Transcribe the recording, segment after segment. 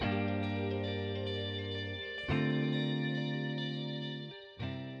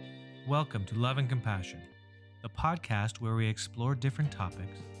Welcome to Love and Compassion, the podcast where we explore different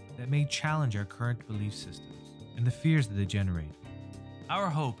topics that may challenge our current belief systems and the fears that they generate. Our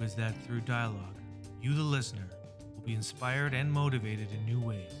hope is that through dialogue, you, the listener, will be inspired and motivated in new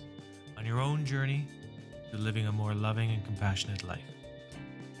ways on your own journey to living a more loving and compassionate life.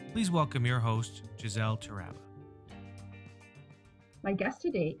 Please welcome your host, Giselle Taraba. My guest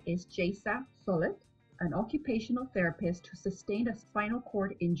today is Jaysa Solit, an occupational therapist who sustained a spinal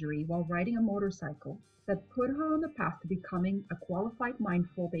cord injury while riding a motorcycle that put her on the path to becoming a qualified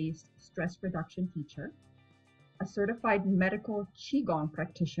mindful-based stress reduction teacher, a certified medical Qigong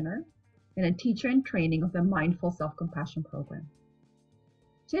practitioner, and a teacher in training of the Mindful Self-Compassion program.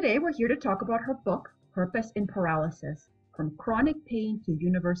 Today, we're here to talk about her book, Purpose in Paralysis, From Chronic Pain to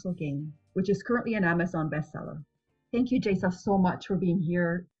Universal Gain, which is currently an Amazon bestseller. Thank you, Jaysa, so much for being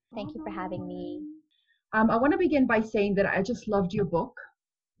here. Thank you for having me. I want to begin by saying that I just loved your book.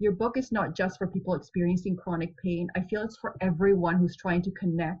 Your book is not just for people experiencing chronic pain. I feel it's for everyone who's trying to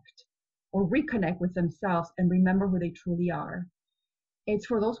connect or reconnect with themselves and remember who they truly are. It's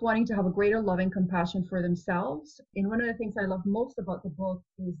for those wanting to have a greater love and compassion for themselves. And one of the things I love most about the book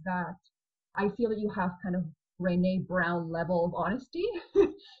is that I feel that you have kind of Brené Brown level of honesty.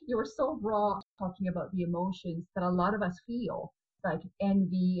 You were so raw talking about the emotions that a lot of us feel, like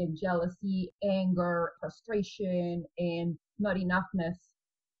envy and jealousy, anger, frustration, and not enoughness,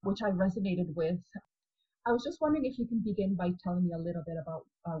 which I resonated with. I was just wondering if you can begin by telling me a little bit about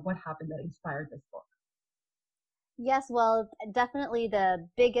what happened that inspired this book. Yes, well, definitely the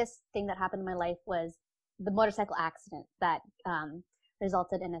biggest thing that happened in my life was the motorcycle accident that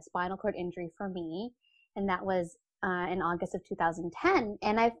resulted in a spinal cord injury for me. And that was in August of 2010.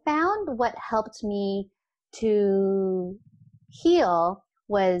 And I found what helped me to heal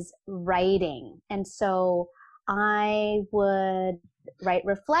was writing. And so I would write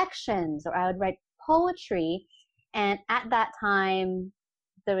reflections or I would write poetry. And at that time,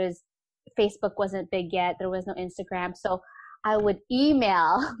 Facebook wasn't big yet. There was no Instagram. So I would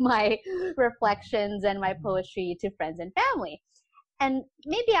email my reflections and my poetry to friends and family. And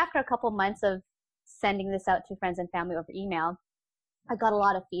maybe after a couple months of sending this out to friends and family over email, I got a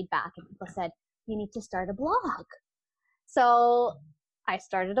lot of feedback and people said, you need to start a blog. So I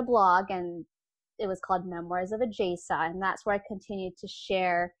started a blog and it was called Memoirs of a Jaysa. And that's where I continued to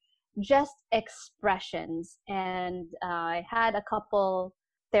share just expressions. And I had a couple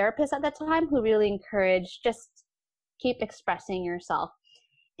therapists at that time who really encouraged just keep expressing yourself.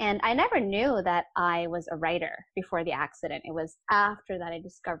 And I never knew that I was a writer before the accident. It was after that I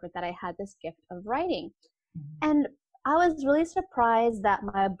discovered that I had this gift of writing. And I was really surprised that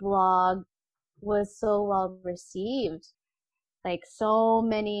my blog was so well received. Like so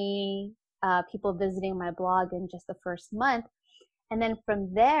many people visiting my blog in just the first month. And then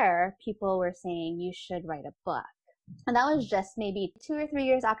from there, people were saying, you should write a book. And that was just maybe 2 or 3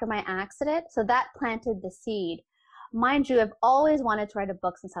 years after my accident. So that planted the seed. Mind you, I've always wanted to write a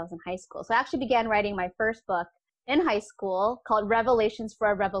book since I was in high school. So I actually began writing my first book in high school called Revelations for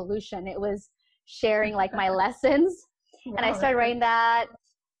a Revolution. It was sharing like my lessons. Wow, and I started writing that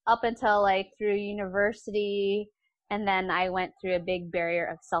up until like through university. And then I went through a big barrier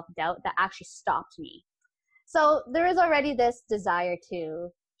of self-doubt that actually stopped me. So there is already this desire to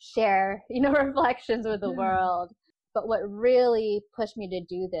share, reflections with the world. But what really pushed me to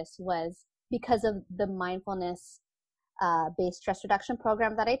do this was because of the mindfulness based stress reduction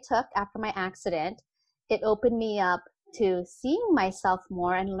program that I took after my accident. It opened me up to seeing myself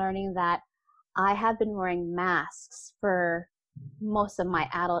more and learning that I have been wearing masks for most of my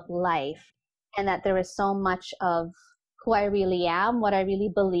adult life, and that there is so much of who I really am, what I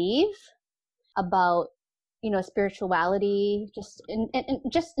really believe about, spirituality, just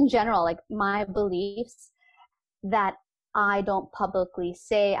in general, like my beliefs that I don't publicly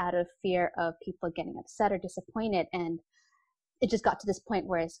say out of fear of people getting upset or disappointed. And it just got to this point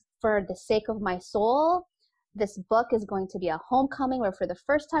where it's for the sake of my soul, this book is going to be a homecoming where for the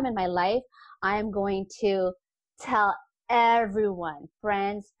first time in my life, I am going to tell everyone,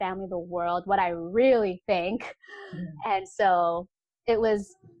 friends, family, the world, what I really think. And so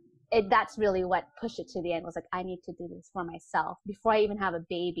that's really what pushed it to the end, was like, I need to do this for myself before I even have a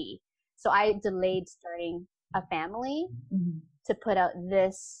baby. So I delayed starting a family to put out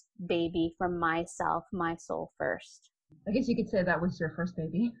this baby for myself, my soul first. I guess you could say that was your first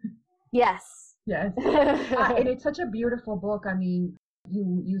baby. Yes. Yes. And it's such a beautiful book. I mean,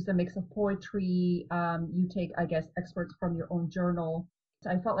 you use a mix of poetry. You take, I guess, excerpts from your own journal.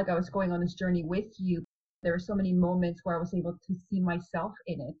 I felt like I was going on this journey with you. There were so many moments where I was able to see myself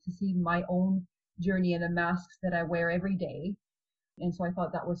in it, to see my own journey and the masks that I wear every day. And so I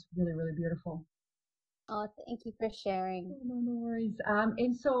thought that was really, really beautiful. Oh, thank you for sharing. No worries.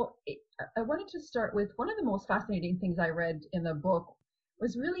 And so I wanted to start with one of the most fascinating things I read in the book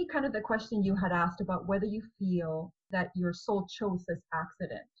was really kind of the question you had asked about whether you feel that your soul chose this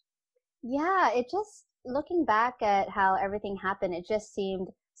accident. Yeah, it just, looking back at how everything happened, it just seemed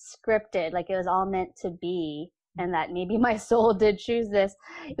scripted, like it was all meant to be, and that maybe my soul did choose this,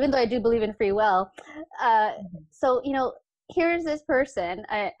 even though I do believe in free will. So, here's this person,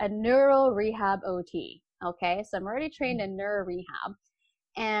 a neuro rehab OT. Okay, so I'm already trained in neuro rehab,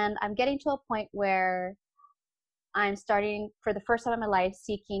 and I'm getting to a point where I'm starting, for the first time in my life,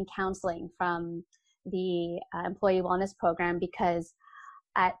 seeking counseling from the employee wellness program, because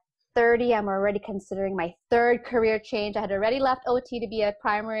at 30, I'm already considering my third career change. I had already left OT to be a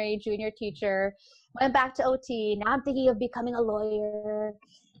primary junior teacher, went back to OT. Now I'm thinking of becoming a lawyer.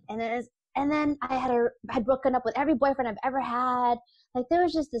 And then I had broken up with every boyfriend I've ever had. Like, there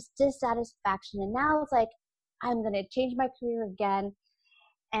was just this dissatisfaction. And now it's like, I'm going to change my career again.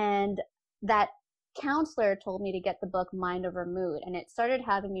 And that counselor told me to get the book Mind Over Mood. And it started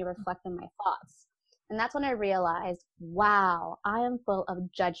having me reflect on my thoughts. And that's when I realized, wow, I am full of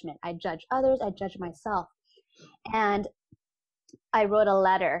judgment. I judge others. I judge myself. And I wrote a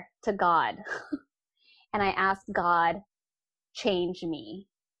letter to God. And I asked God, change me.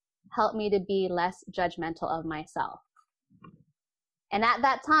 Help me to be less judgmental of myself. And at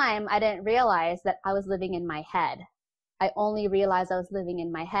that time, I didn't realize that I was living in my head. I only realized I was living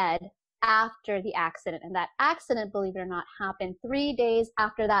in my head after the accident. And that accident, believe it or not, happened 3 days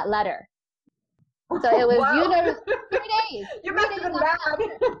after that letter. So it was 3 days. You must have been mad.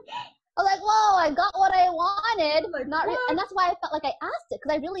 I was like, whoa, I got what I wanted. Like, and that's why I felt like I asked it,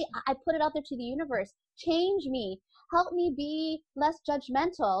 because I put it out there to the universe. Change me. Help me be less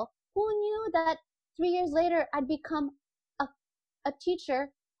judgmental. Who knew that 3 years later I'd become a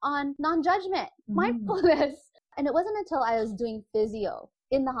teacher on non-judgment, mindfulness. And it wasn't until I was doing physio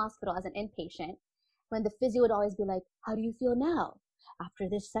in the hospital as an inpatient, when the physio would always be like, how do you feel now? After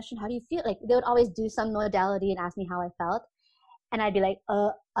this session, how do you feel? Like, they would always do some modality and ask me how I felt. And I'd be like,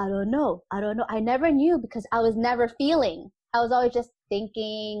 I don't know. I never knew, because I was never feeling. I was always just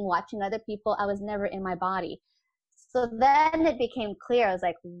thinking, watching other people. I was never in my body. So then it became clear. I was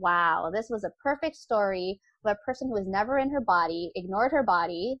like, wow, this was a perfect story of a person who was never in her body, ignored her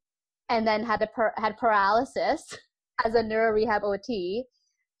body, and then had paralysis as a neuro rehab OT,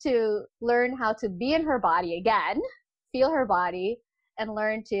 to learn how to be in her body again, feel her body, and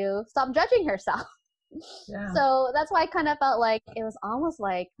learn to stop judging herself. Yeah. So that's why I kind of felt like it was almost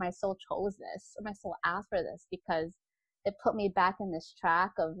like my soul chose this, or my soul asked for this, because it put me back in this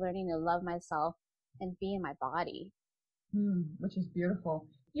track of learning to love myself and be in my body. Which is beautiful.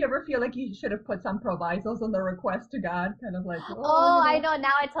 You ever feel like you should have put some provisos on the request to God? Kind of like, I know.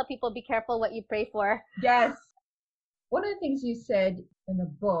 Now I tell people, be careful what you pray for. Yes. One of the things you said in the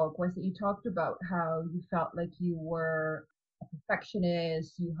book was that you talked about how you felt like you were a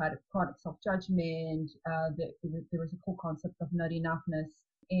perfectionist, you had a chronic self-judgment, there was a whole concept of not enoughness.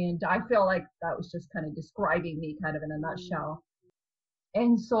 And I feel like that was just kind of describing me kind of in a nutshell.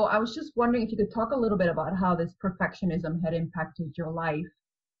 And so I was just wondering if you could talk a little bit about how this perfectionism had impacted your life,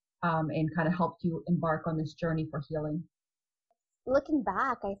 and kind of helped you embark on this journey for healing. Looking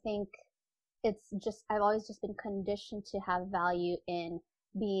back, I think I've always just been conditioned to have value in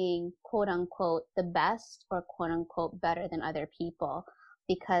being quote unquote the best, or quote unquote better than other people.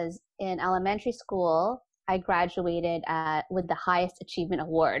 Because in elementary school, I graduated with the highest achievement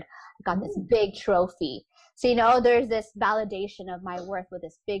award. I got this big trophy. So, there's this validation of my worth with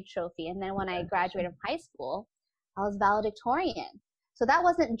this big trophy. And then when I graduated from high school, I was valedictorian. So that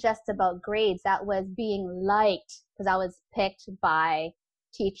wasn't just about grades. That was being liked, because I was picked by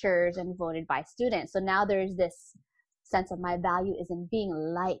teachers and voted by students. So now there's this sense of my value is in being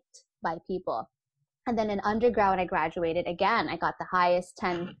liked by people. And then in undergrad, when I graduated, again, I got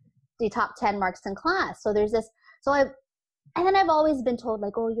the top 10 marks in class. So there's this, and then I've always been told,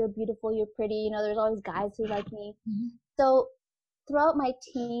 like, oh, you're beautiful, you're pretty, there's always guys who like me. So throughout my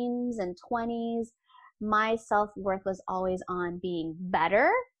teens and 20s, my self-worth was always on being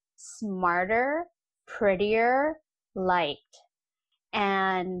better, smarter, prettier, liked.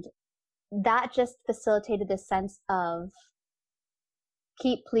 And that just facilitated this sense of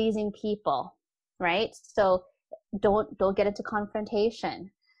keep pleasing people, right? So don't get into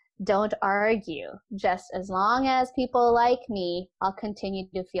confrontation. Don't argue. Just as long as people like me, I'll continue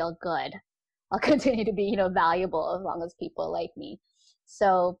to feel good. I'll continue to be, valuable as long as people like me.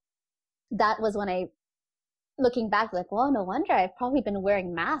 So that was when looking back, like, well, no wonder I've probably been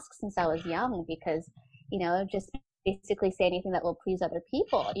wearing masks since I was young, because, just basically say anything that will please other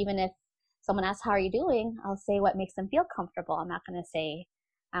people. Even if someone asks, how are you doing? I'll say what makes them feel comfortable. I'm not going to say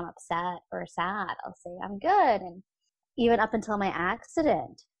I'm upset or sad. I'll say I'm good. And even up until my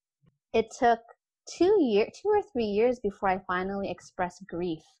accident, it took 2 or 3 years before I finally expressed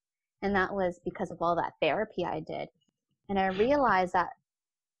grief. And that was because of all that therapy I did. And I realized that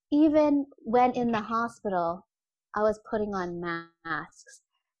even when in the hospital, I was putting on masks,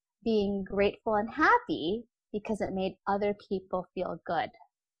 being grateful and happy because it made other people feel good.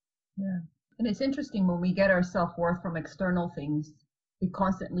 Yeah. And it's interesting when we get our self-worth from external things, we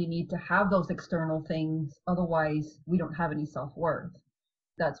constantly need to have those external things. Otherwise, we don't have any self-worth.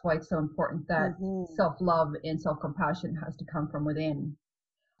 That's why it's so important that self-love and self-compassion has to come from within.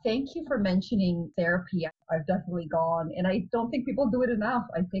 Thank you for mentioning therapy. I've definitely gone, and I don't think people do it enough.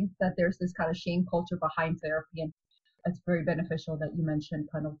 I think that there's this kind of shame culture behind therapy, and it's very beneficial that you mentioned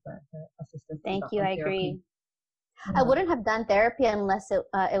kind of the assistance. Thank you. I agree. Yeah. I wouldn't have done therapy unless it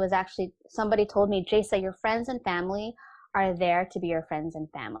was actually somebody told me, Jaysa, your friends and family are there to be your friends and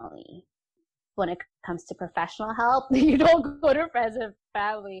family. When it comes to professional help, you don't go to friends and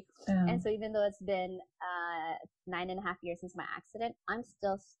family. And so even though it's been 9.5 years since my accident, I'm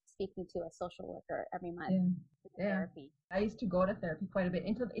still speaking to a social worker every month. Therapy. I used to go to therapy quite a bit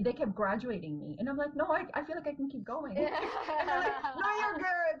until they kept graduating me. And I'm like, no, I feel like I can keep going. And they're like, no, you're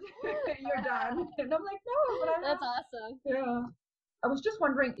good. You're done. And I'm like, no, but That's awesome. Yeah. I was just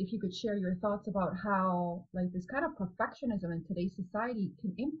wondering if you could share your thoughts about how like this kind of perfectionism in today's society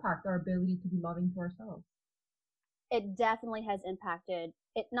can impact our ability to be loving to ourselves. It definitely has impacted.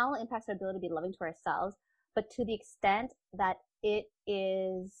 It not only impacts our ability to be loving to ourselves, but to the extent that it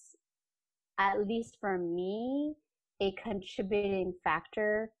is, at least for me, a contributing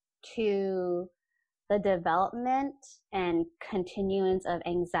factor to the development and continuance of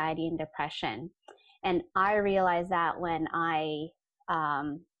anxiety and depression. And I realized that when I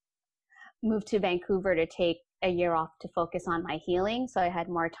moved to Vancouver to take a year off to focus on my healing, so I had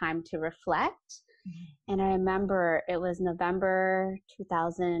more time to reflect. And I remember it was November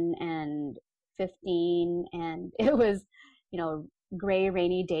 2015, and it was, gray,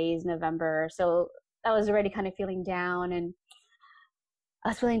 rainy days, November. So I was already kind of feeling down, and I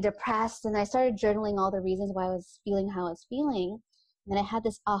was feeling depressed, and I started journaling all the reasons why I was feeling how I was feeling. And then I had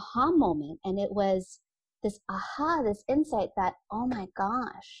this aha moment, and it was this insight that, oh my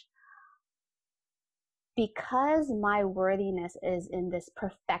gosh, because my worthiness is in this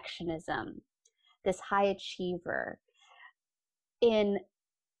perfectionism, this high achiever, I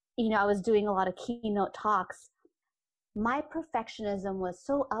was doing a lot of keynote talks. My perfectionism was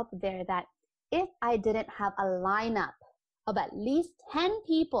so up there that if I didn't have a lineup of at least 10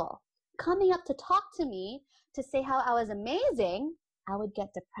 people coming up to talk to me to say how I was amazing, I would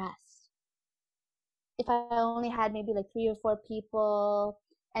get depressed. If I only had maybe like 3 or 4 people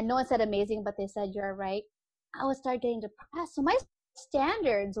and no one said amazing, but they said you're right, I would start getting depressed. So my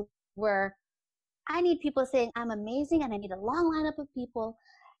standards were, I need people saying I'm amazing, and I need a long lineup of people.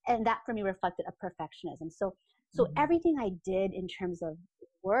 And that for me reflected a perfectionism. So everything I did in terms of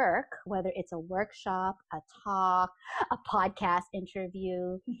work, whether it's a workshop, a talk, a podcast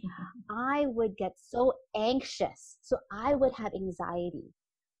interview, I would get so anxious. So I would have anxiety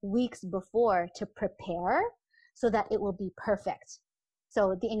weeks before to prepare so that it will be perfect.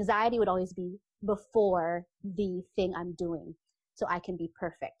 So the anxiety would always be before the thing I'm doing so I can be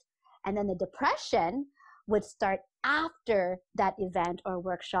perfect. And then the depression would start after that event or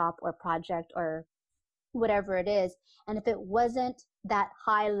workshop or project or whatever it is. And if it wasn't that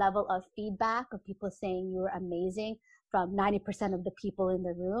high level of feedback of people saying you were amazing from 90% of the people in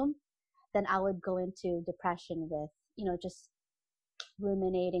the room, then I would go into depression with, just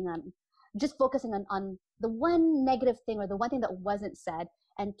ruminating on, just focusing on the one negative thing or the one thing that wasn't said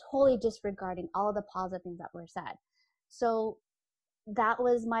and totally disregarding all the positive things that were said. So that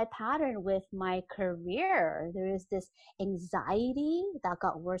was my pattern with my career. There is this anxiety that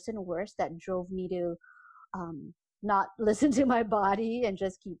got worse and worse that drove me to not listen to my body and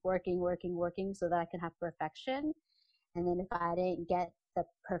just keep working so that I can have perfection. And then if I didn't get the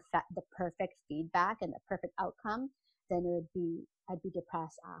perfect feedback and the perfect outcome, then I'd be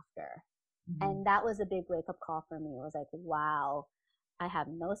depressed after. Mm-hmm. And that was a big wake-up call for me. It was like, wow, I have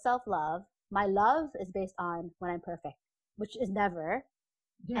no self-love. My love is based on when I'm perfect, which is never.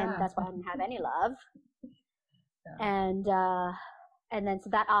 Yeah. And that's why I didn't have any love. Yeah. And then so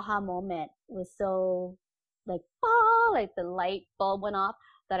that aha moment was so like the light bulb went off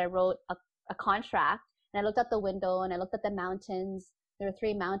that I wrote a contract, and I looked out the window and I looked at the mountains. There were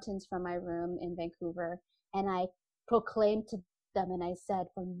 3 mountains from my room in Vancouver, and I proclaimed to them and I said,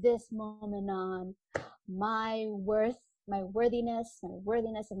 from this moment on, my worthiness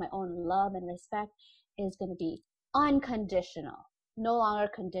of my own love and respect is going to be unconditional, no longer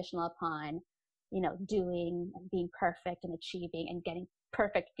conditional upon, doing and being perfect and achieving and getting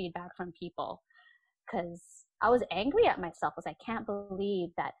perfect feedback from people. Because I was angry at myself. I can't believe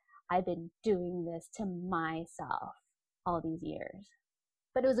that I've been doing this to myself all these years.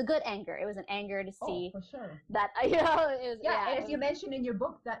 But it was a good anger. It was an anger to see for sure. that, it was, as you mentioned in your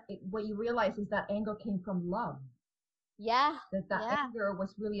book, that what you realize is that anger came from love. Yeah. That anger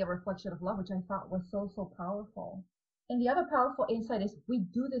was really a reflection of love, which I thought was so, so powerful. And the other powerful insight is we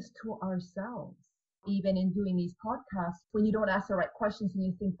do this to ourselves. Even in doing these podcasts, when you don't ask the right questions and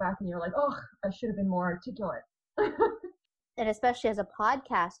you think back and you're like, oh, I should have been more articulate. And especially as a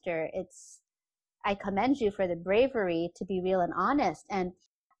podcaster, I commend you for the bravery to be real and honest. And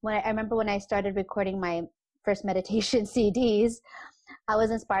I remember when I started recording my first meditation CDs, I was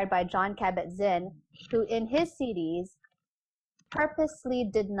inspired by Jon Kabat-Zinn, who in his CDs purposely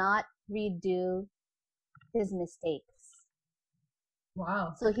did not redo his mistakes.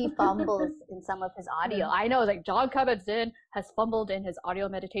 Wow. So he fumbles in some of his audio. I know, like Jon Kabat-Zinn has fumbled in his audio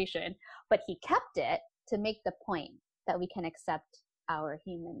meditation, but he kept it to make the point that we can accept our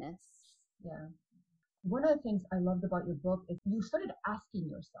humanness. Yeah. One of the things I loved about your book is you started asking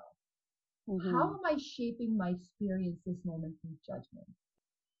yourself, how am I shaping my experience this moment through judgment?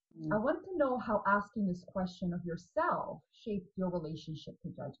 I want to know how asking this question of yourself shaped your relationship to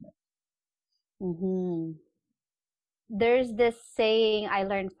judgment. There's this saying I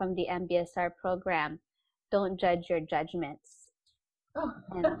learned from the MBSR program, don't judge your judgments. Oh.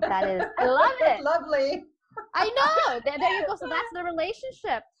 And that is, I love it. It's lovely. I know. There you go. So that's the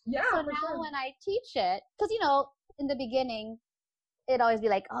relationship. Yeah. So now when I teach it, because, in the beginning, it'd always be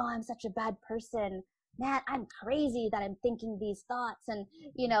like, oh, I'm such a bad person. Man, I'm crazy that I'm thinking these thoughts. And,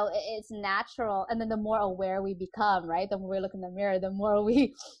 it's natural. And then the more aware we become, right? The more we look in the mirror, the more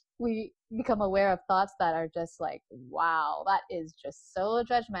we become aware of thoughts that are just like, wow, that is just so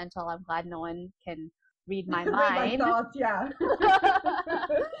judgmental. I'm glad no one can read my mind. My thoughts, yeah.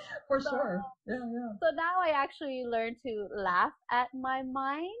 For sure. Yeah. So now I actually learn to laugh at my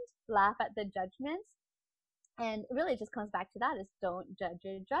mind, laugh at the judgments. And really it just comes back to that, is don't judge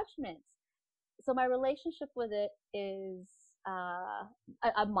your judgments. So my relationship with it is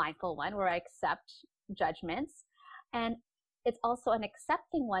a mindful one where I accept judgments. And it's also an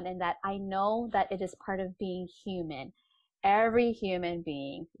accepting one in that I know that it is part of being human. Every human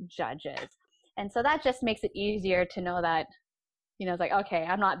being judges. And so that just makes it easier to know that, it's like, okay,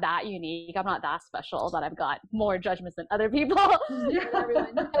 I'm not that unique. I'm not that special that I've got more judgments than other people.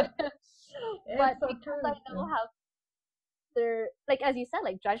 Everyone does. But so because true. I know how they're, like, as you said,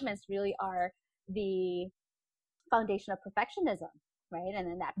 like judgments really are the foundation of perfectionism, right? And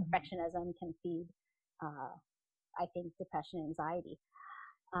then that perfectionism can feed, I think, depression and anxiety.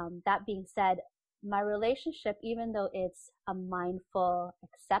 That being said, my relationship, even though it's a mindful,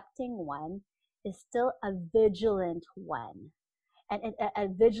 accepting one, is still a vigilant one. And a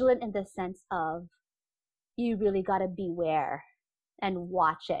vigilant in the sense of you really got to beware and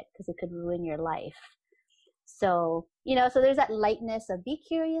watch it because it could ruin your life. So, so there's that lightness of be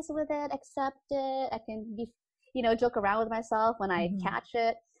curious with it, accept it. I can be, joke around with myself when I catch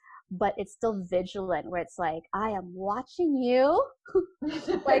it, but it's still vigilant where it's like, I am watching you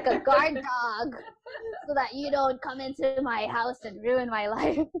like a guard dog so that you don't come into my house and ruin my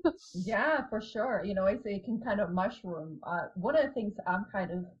life. Yeah, for sure. I say it can kind of mushroom. One of the things I'm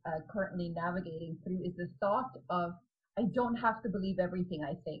kind of currently navigating through is the thought of I don't have to believe everything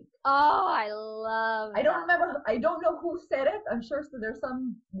I think. Oh, I love that. I don't know who said it. I'm sure there's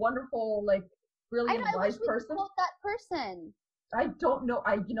some wonderful, like, brilliant, wise person. Quote that person. I don't know.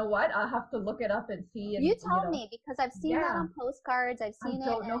 You know what? I'll have to look it up and see. And, you tell me, because I've seen that on postcards. I've seen it.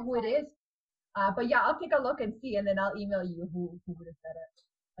 I don't know who it is. But yeah, I'll take a look and see, and then I'll email you who would have said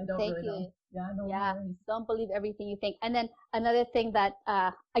it. I don't really know. Yeah, no worries. Don't believe everything you think. And then another thing that,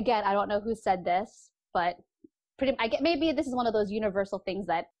 again, I don't know who said this, but maybe this is one of those universal things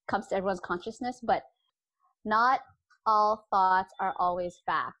that comes to everyone's consciousness, but not all thoughts are always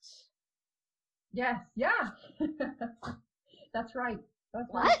fact. Yes, yeah. That's right.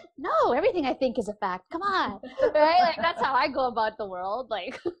 What? Right. No, everything I think is a fact. Come on. Right? Like, that's how I go about the world.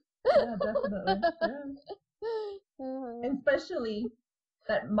 Like. Yeah, definitely. Yeah. Especially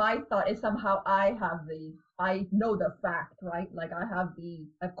that my thought is somehow I know the fact, right? Like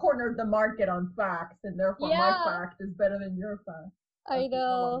I've cornered the market on facts, and therefore my fact is better than your fact. I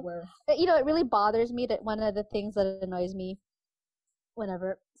know. It really bothers me that one of the things that annoys me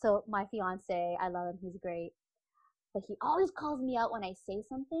so my fiance, I love him, he's great, but he always calls me out when I say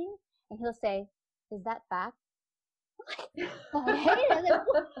something, and he'll say, is that fact? I hate it.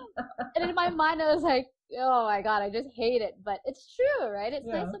 And in my mind, I was like, oh my God, I just hate it. But it's true, right? It's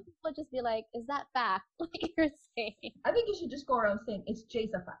nice when people just be like, is that fact? Like you're saying. I think you should just go around saying, it's Jace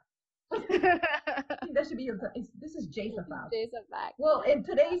a fact. I think that should be this is Jace a fact. Jace a fact. Well, in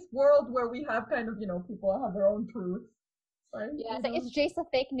today's world where we have kind of, people have their own truths, right? Yeah, it's Jace a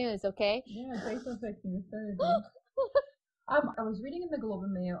fake news, okay? Yeah, Jace a fake news. There you go. I was reading in the Globe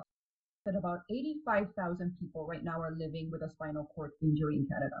and Mail that about 85,000 people right now are living with a spinal cord injury in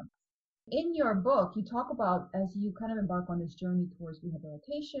Canada. In your book, you talk about, as you kind of embark on this journey towards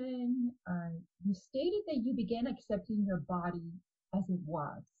rehabilitation, you stated that you began accepting your body as it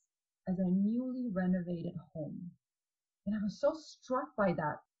was, as a newly renovated home. And I was so struck by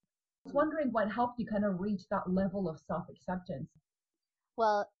that. I was wondering what helped you kind of reach that level of self-acceptance.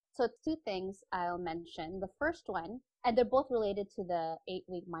 Well, so 2 things I'll mention. The first one, and they're both related to the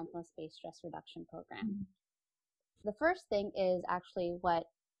 8-week mindfulness-based stress reduction program. Mm-hmm. The first thing is actually what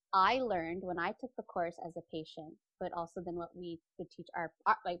I learned when I took the course as a patient, but also then what we would teach our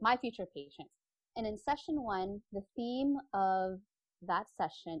like my future patients. And in session 1, the theme of that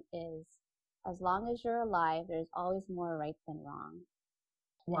session is, as long as you're alive, there's always more right than wrong.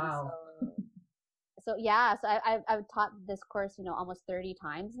 Wow. So I've taught this course, almost 30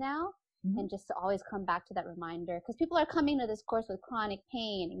 times now. Mm-hmm. And just to always come back to that reminder, because people are coming to this course with chronic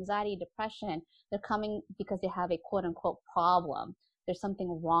pain, anxiety, depression. They're coming because they have a quote unquote problem. There's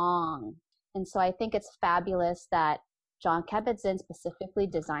something wrong. And so I think it's fabulous that Jon Kabat-Zinn specifically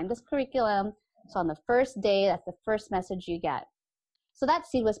designed this curriculum. So on the first day, that's the first message you get. So that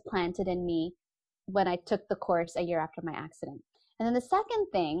seed was planted in me when I took the course a year after my accident. And then the second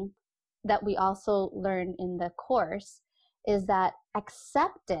thing that we also learned in the course is that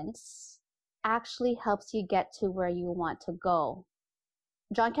acceptance actually helps you get to where you want to go.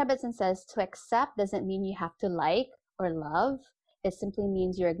 Jon Kabat-Zinn says to accept doesn't mean you have to like or love. It simply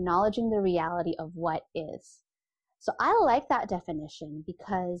means you're acknowledging the reality of what is. So I like that definition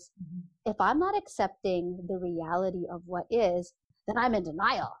because if I'm not accepting the reality of what is, then I'm in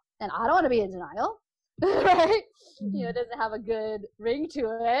denial. And I don't want to be in denial, right? Mm-hmm. It doesn't have a good ring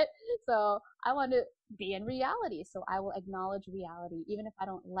to it. So I want to be in reality. So I will acknowledge reality, even if I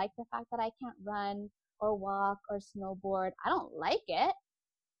don't like the fact that I can't run or walk or snowboard. I don't like it.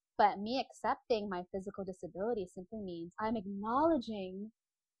 But me accepting my physical disability simply means I'm acknowledging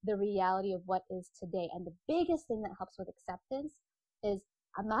the reality of what is today. And the biggest thing that helps with acceptance is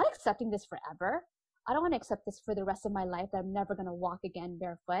I'm not accepting this forever. I don't want to accept this for the rest of my life, that I'm never going to walk again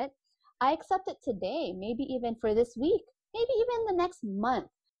barefoot. I accept it today, maybe even for this week, maybe even the next month.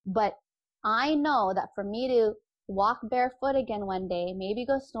 But I know that for me to walk barefoot again one day, maybe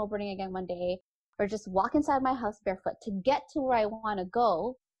go snowboarding again one day, or just walk inside my house barefoot to get to where I want to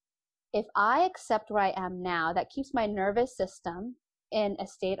go, if I accept where I am now, that keeps my nervous system in a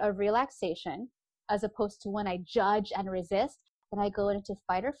state of relaxation, as opposed to when I judge and resist, then I go into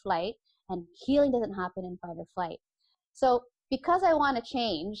fight or flight, and healing doesn't happen in fight or flight. So because I want to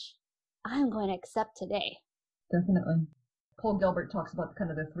change, I'm going to accept today. Definitely. Paul Gilbert talks about kind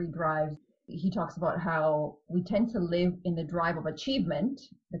of the 3 drives. He talks about how we tend to live in the drive of achievement,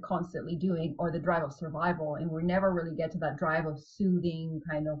 the constantly doing, or the drive of survival. And we never really get to that drive of soothing,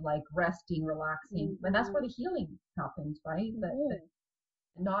 kind of like resting, relaxing. Mm-hmm. And that's where the healing happens, right?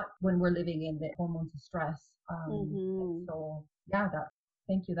 Not when we're living in the hormones of stress. So yeah,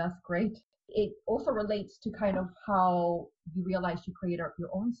 thank you. That's great. It also relates to kind of how you realize you create your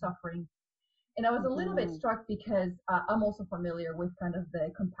own suffering. And I was a little bit struck because I'm also familiar with kind of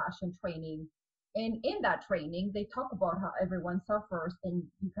the compassion training. And in that training, they talk about how everyone suffers and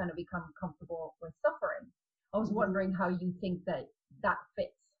you kind of become comfortable with suffering. I was wondering how you think that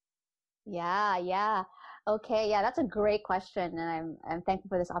fits. Yeah. Okay. Yeah, that's a great question. And I'm thankful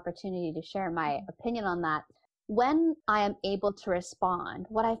for this opportunity to share my opinion on that. When I am able to respond,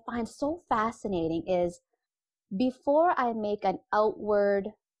 what I find so fascinating is before I make an outward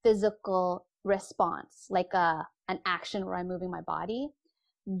physical response, like an action where I'm moving my body,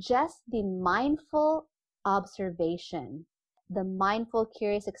 just the mindful observation, the mindful,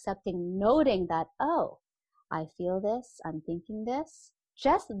 curious, accepting, noting that, oh, I feel this, I'm thinking this,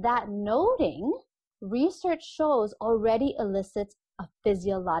 just that noting, research shows already elicits a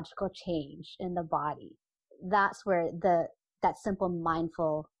physiological change in the body. That's where that simple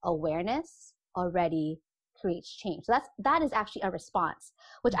mindful awareness already creates change. So that is actually a response,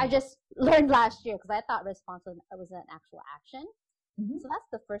 which I just learned last year because I thought response was an actual action. Mm-hmm. So that's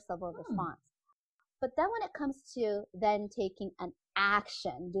the first level of response. But then when it comes to then taking an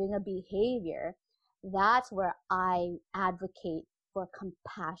action, doing a behavior, that's where I advocate for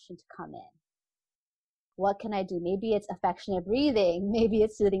compassion to come in. what can I do? Maybe it's affectionate breathing. Maybe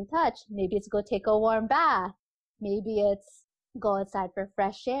it's soothing touch. Maybe it's go take a warm bath. Maybe it's go outside for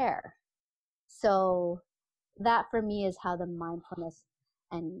fresh air. So that for me is how the mindfulness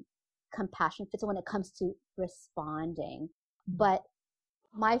and compassion fits when it comes to responding. But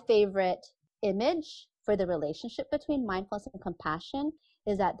my favorite image for the relationship between mindfulness and compassion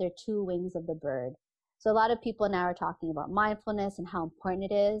is that they're two wings of the bird. So a lot of people now are talking about mindfulness and how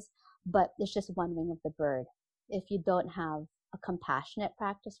important it is, but it's just one wing of the bird. If you don't have a compassionate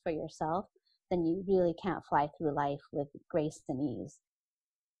practice for yourself, then you really can't fly through life with grace and ease.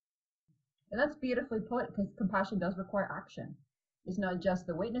 And that's beautifully put, because compassion does require action. It's not just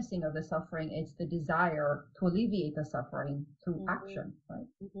the witnessing of the suffering, it's the desire to alleviate the suffering through action, right?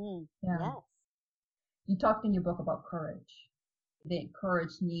 Yeah. Yes. You talked in your book about courage, the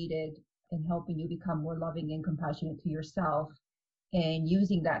courage needed in helping you become more loving and compassionate to yourself, and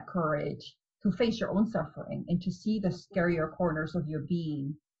using that courage to face your own suffering and to see the scarier corners of your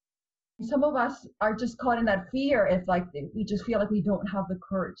being. Some of us are just caught in that fear. It's like we just feel like we don't have the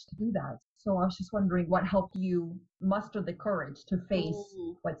courage to do that. So I was just wondering what helped you muster the courage to face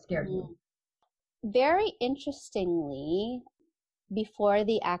what scared you. Very interestingly, before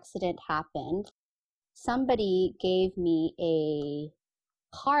the accident happened, somebody gave me a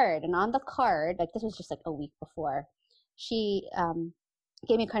card, and on the card, like this was just like a week before, she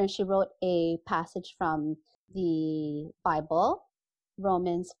gave me a card and she wrote a passage from the Bible,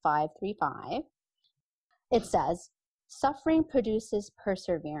 Romans 5:3-5. It says, suffering produces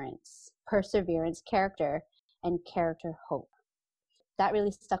perseverance, perseverance character, and character hope. That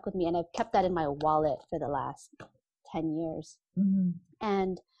really stuck with me, and I've kept that in my wallet for the last 10 years.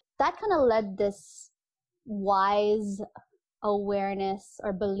 And that kind of led this wise awareness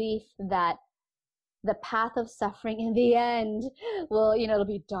or belief that the path of suffering in the end will, it'll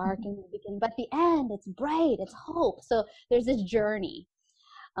be dark in the beginning, but at the end it's bright, it's hope. So there's this journey.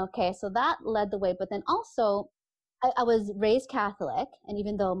 Okay, so that led the way. But then also, I was raised Catholic, and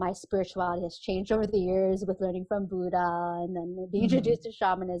even though my spirituality has changed over the years with learning from Buddha and then being introduced to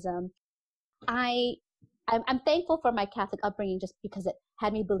shamanism, I'm thankful for my Catholic upbringing just because it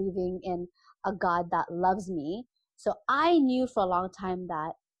had me believing in a God that loves me. So I knew for a long time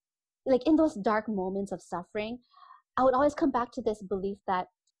that, like, in those dark moments of suffering, I would always come back to this belief that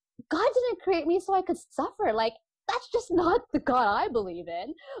God didn't create me so I could suffer. Like, that's just not the God I believe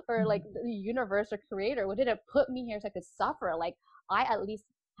in, or like the universe or creator. What didn't put me here so I could suffer? Like, I at least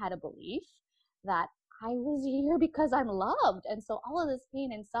had a belief that I was here because I'm loved. And so all of this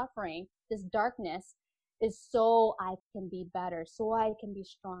pain and suffering, this darkness, is so I can be better, so I can be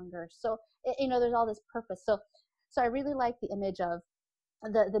stronger. So, there's all this purpose. So I really like the image of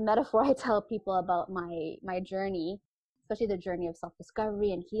the metaphor I tell people about my journey, especially the journey of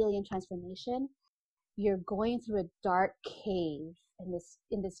self-discovery and healing and transformation. You're going through a dark cave, and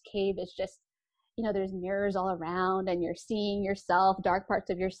in this cave is just, there's mirrors all around, and you're seeing yourself, dark parts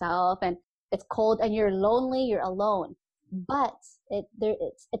of yourself, and it's cold, and you're lonely, you're alone. But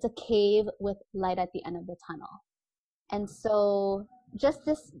it's a cave with light at the end of the tunnel. And so just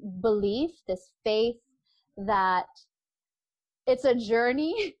this belief, this faith that it's a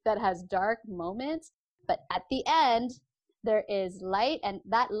journey that has dark moments, but at the end there is light, and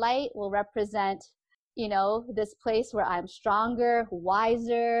that light will represent, this place where I'm stronger,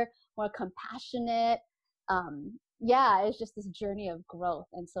 wiser, more compassionate. It's just this journey of growth.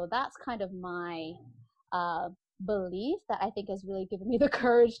 And so that's kind of my belief that I think has really given me the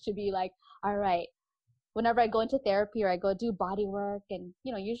courage to be like, all right, whenever I go into therapy or I go do body work, and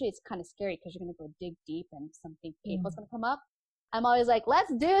usually it's kind of scary because you're going to go dig deep and something painful is going to come up. I'm always like,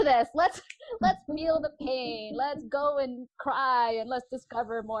 let's do this. Let's feel the pain. Let's go and cry, and let's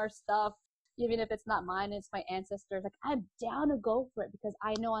discover more stuff. Even if it's not mine, it's my ancestors. Like, I'm down to go for it because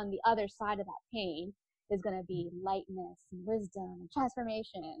I know on the other side of that pain is going to be lightness and wisdom and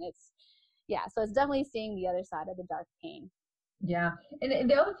transformation. So it's definitely seeing the other side of the dark pain. Yeah. And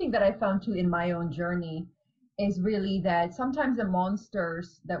the other thing that I found too in my own journey is really that sometimes the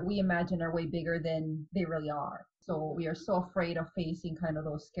monsters that we imagine are way bigger than they really are. So we are so afraid of facing kind of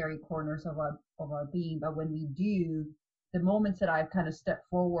those scary corners of our being. But when we do, the moments that I've kind of stepped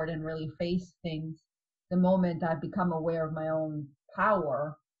forward and really faced things, the moment I've become aware of my own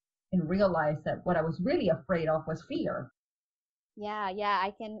power and realized that what I was really afraid of was fear. Yeah,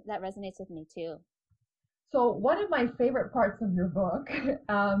 that resonates with me too. So one of my favorite parts of your book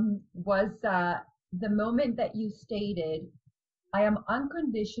was the moment that you stated, I am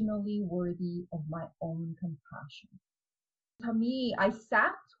unconditionally worthy of my own compassion. To me, I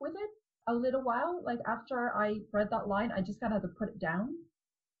sat with it a little while. Like, after I read that line, I just kind of had to put it down.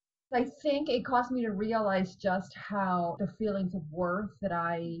 I think it caused me to realize just how the feelings of worth that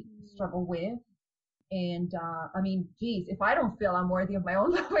I struggle with. And I mean, geez, if I don't feel I'm worthy of my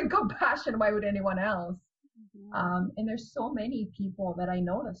own love and compassion, why would anyone else? And there's so many people that I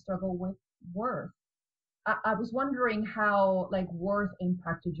know that struggle with worth. I was wondering how like worth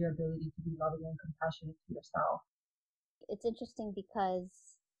impacted your ability to be loving and compassionate to yourself. It's interesting because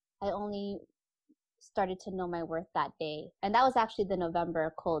I only started to know my worth that day. And that was actually the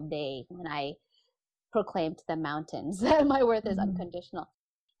November cold day when I proclaimed to the mountains that my worth is unconditional.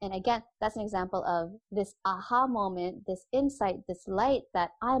 And again, that's an example of this aha moment, this insight, this light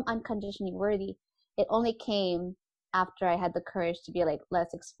that I'm unconditionally worthy. It only came after I had the courage to be like,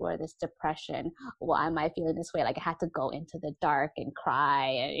 let's explore this depression. Why am I feeling this way? Like I had to go into the dark and cry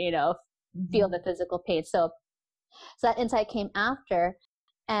and, feel the physical pain. So that insight came after.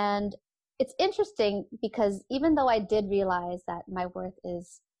 And it's interesting because even though I did realize that my worth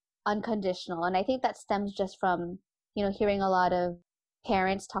is unconditional, and I think that stems just from, hearing a lot of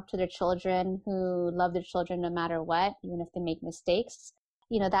parents talk to their children who love their children no matter what, even if they make mistakes,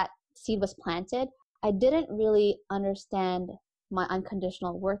 that seed was planted. I didn't really understand my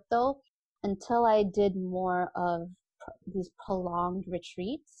unconditional worth though until I did more of these prolonged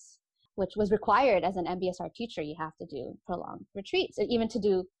retreats, which was required as an MBSR teacher. You have to do prolonged retreats. And even to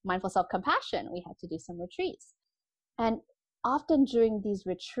do mindful self-compassion, we had to do some retreats. And often during these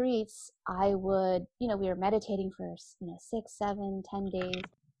retreats, I would, we were meditating for, 6, 7, 10 days.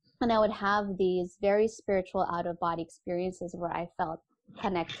 And I would have these very spiritual out-of-body experiences where I felt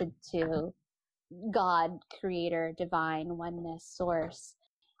connected to God, creator, divine, oneness, source.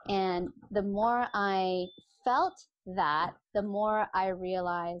 And the more I felt that, the more I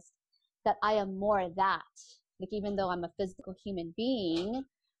realized that I am more that. Like, even though I'm a physical human being,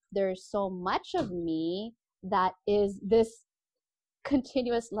 there's so much of me that is this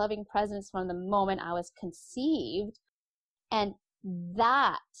continuous loving presence from the moment I was conceived. And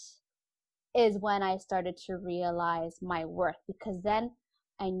that is when I started to realize my worth, because then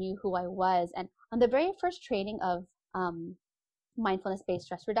I knew who I was. And on the very first training of mindfulness-based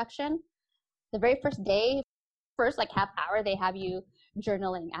stress reduction, the very first day, first like half hour, they have you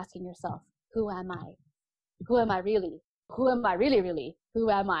journaling, asking yourself, who am I? Who am I really? Who am I really, really? Who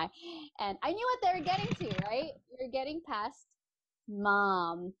am I? And I knew what they were getting to, right? You're getting past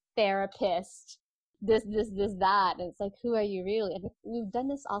mom, therapist, this, that. And it's like, who are you really? And we've done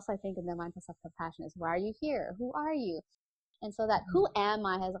this also, I think, in the mindful self-compassion is, why are you here? Who are you? And so that who am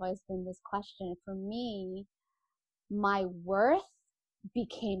I has always been this question. For me, my worth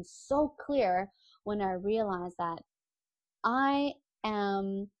became so clear when I realized that I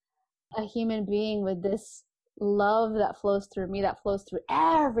am a human being with this love that flows through me, that flows through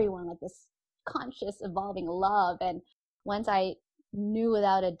everyone, like this conscious, evolving love. And once I knew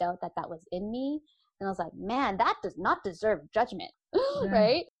without a doubt that that was in me, and I was like, man, that does not deserve judgment,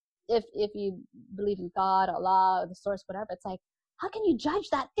 right? If you believe in God, Allah, the source, whatever, it's like, how can you judge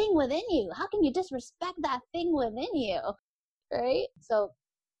that thing within you? How can you disrespect that thing within you, right? So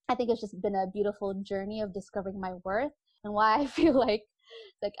I think it's just been a beautiful journey of discovering my worth. And why I feel like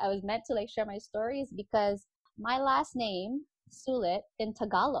I was meant to share my stories, because my last name, Sulit, in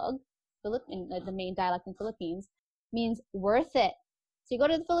Tagalog, the main dialect in Philippines, means worth it. So you go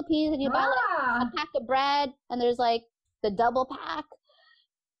to the Philippines and you buy a pack of bread, and there's the double pack.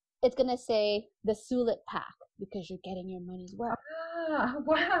 It's going to say the Sulit pack, because you're getting your money's worth.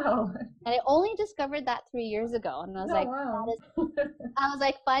 Wow. And I only discovered that 3 years ago. And I was I was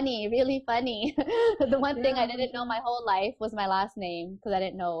like, funny, really funny. The one thing I didn't know my whole life was my last name, because I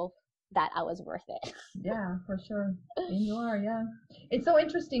didn't know that I was worth it. Yeah, for sure. And you are, yeah. It's so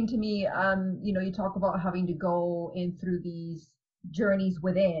interesting to me. You talk about having to go in through these journeys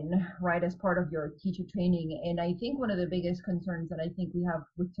within, right, as part of your teacher training. And I think one of the biggest concerns that I think we have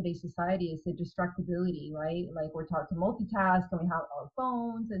with today's society is the distractibility, right? Like, we're taught to multitask and we have our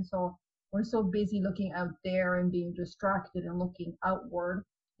phones. And so we're so busy looking out there and being distracted and looking outward.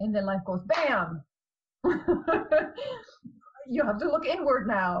 And then life goes, bam! You have to look inward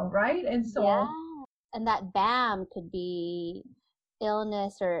now, right? And so... Yeah. And that bam could be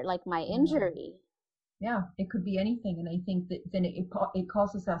illness or my injury. Yeah, it could be anything. And I think that then it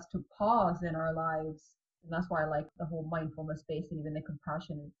causes us to pause in our lives. And that's why I like the whole mindfulness-based and even the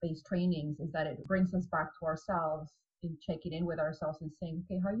compassion-based trainings, is that it brings us back to ourselves and checking in with ourselves and saying,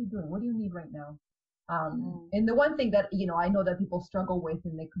 okay, how are you doing? What do you need right now? And the one thing that, I know that people struggle with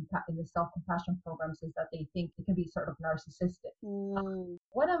in the self-compassion programs is that they think it can be sort of narcissistic.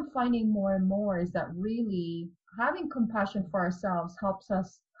 What I'm finding more and more is that really having compassion for ourselves helps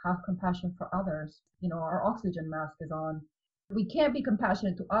us have compassion for others. Our oxygen mask is on. We can't be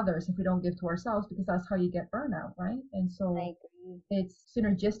compassionate to others if we don't give to ourselves, because that's how you get burnout, right? And so I agree. it's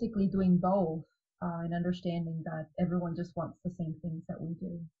synergistically doing both, and understanding that everyone just wants the same things that we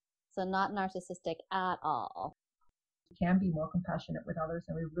do. So not narcissistic at all. We can be more compassionate with others,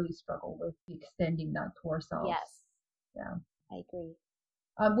 and we really struggle with extending that to ourselves. Yes. Yeah. I agree.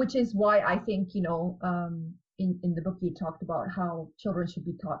 Which is why I think, in the book you talked about how children should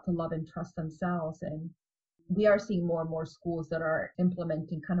be taught to love and trust themselves. And we are seeing more and more schools that are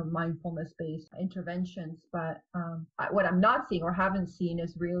implementing kind of mindfulness-based interventions. But what I'm not seeing or haven't seen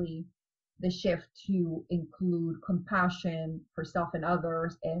is really the shift to include compassion for self and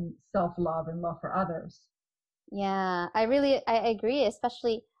others, and self-love and love for others. Yeah, I agree,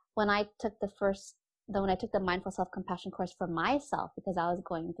 especially when I took the mindful self-compassion course for myself, because I was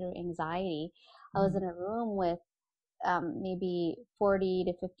going through anxiety. I was in a room with maybe 40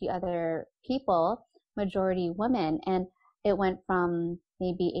 to 50 other people, majority women, and it went from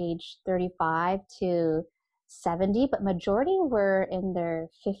maybe age 35 to 70, but majority were in their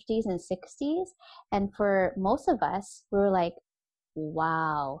 50s and 60s. And for most of us, we were like,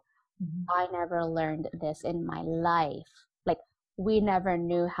 wow, I never learned this in my life. Like, we never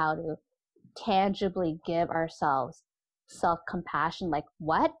knew how to tangibly give ourselves self-compassion. Like,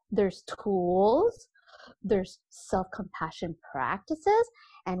 what? There's tools, there's self-compassion practices,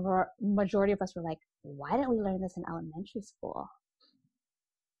 and majority of us were like, why didn't we learn this in elementary school?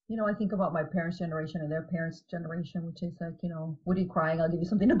 I think about my parents' generation and their parents' generation, which is like, what are you crying? I'll give you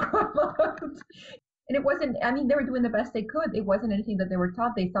something to cry about. And it wasn't, they were doing the best they could. It wasn't anything that they were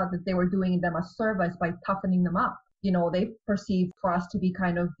taught. They thought that they were doing them a service by toughening them up. They perceived for us to be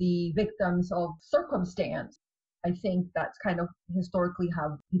kind of the victims of circumstance. I think that's kind of historically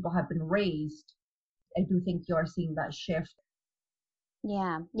how people have been raised. I do think you are seeing that shift.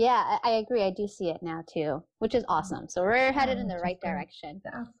 Yeah, I agree. I do see it now too, which is awesome. So we're headed in the right direction.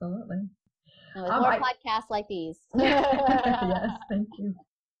 Absolutely. And with more podcasts like these. Yes, thank you.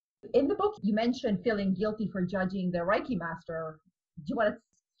 In the book, you mentioned feeling guilty for judging the Reiki master. Do you want to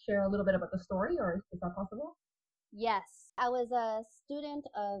share a little bit about the story, or is that possible? Yes. I was a student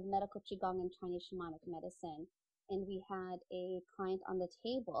of medical Qigong and Chinese shamanic medicine, and we had a client on the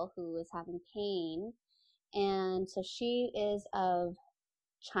table who was having pain. And so she is of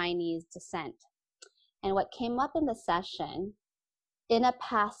Chinese descent. And what came up in the session, in a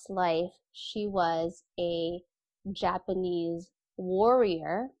past life, she was a Japanese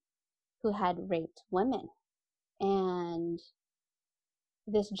warrior who had raped women. And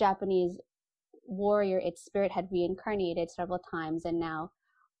this Japanese warrior, its spirit had reincarnated several times and now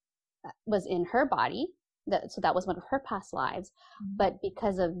was in her body. So that was one of her past lives. But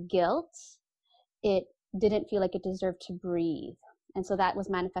because of guilt, it didn't feel like it deserved to breathe. And so that was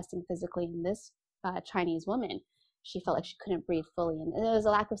manifesting physically in this Chinese woman. She felt like she couldn't breathe fully. And there was a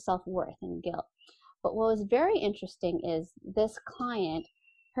lack of self-worth and guilt. But what was very interesting is this client,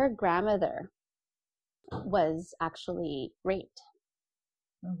 her grandmother was actually raped.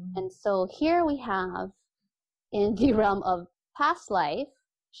 And so here we have, in the realm of past life,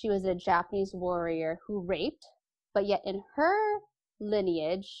 she was a Japanese warrior who raped, but yet in her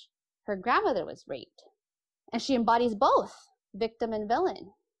lineage, her grandmother was raped. And she embodies both victim and villain.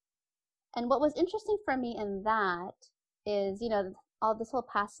 And what was interesting for me in that is, all this whole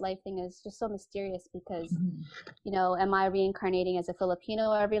past life thing is just so mysterious because, am I reincarnating as a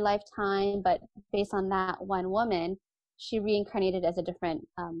Filipino every lifetime? But based on that one woman, she reincarnated as a different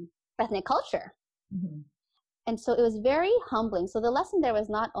ethnic culture. And so it was very humbling. So the lesson there was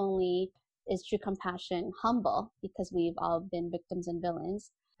not only is true compassion humble, because we've all been victims and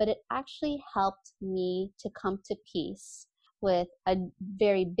villains, but it actually helped me to come to peace with a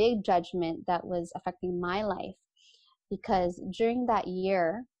very big judgment that was affecting my life. Because during that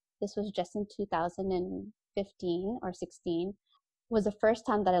year, this was just in 2015 or 16, was the first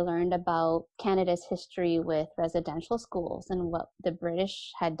time that I learned about Canada's history with residential schools and what the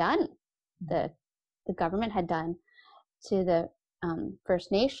British had done, the government had done to the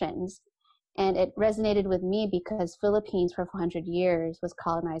First Nations. And it resonated with me because Philippines for 400 years was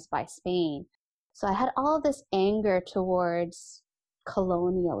colonized by Spain. So I had all of this anger towards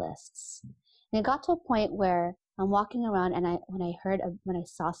colonialists. And it got to a point where I'm walking around and when I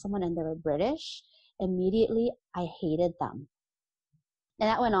saw someone and they were British, immediately I hated them. And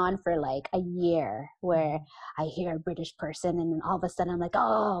that went on for like a year, where I hear a British person and then all of a sudden I'm like,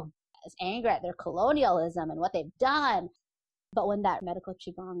 oh, this anger at their colonialism and what they've done. But when that medical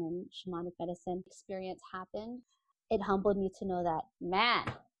Qigong and shamanic medicine experience happened, it humbled me to know that, man,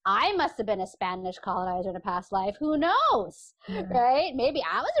 I must have been a Spanish colonizer in a past life. Who knows, right? Maybe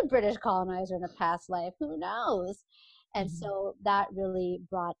I was a British colonizer in a past life. Who knows? And so that really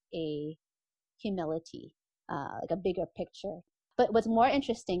brought a humility, like a bigger picture. But what's more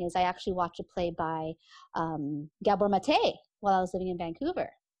interesting is I actually watched a play by Gabor Mate while I was living in Vancouver.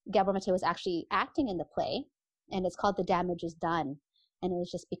 Gabor Mate was actually acting in the play, and it's called The Damage is Done. And it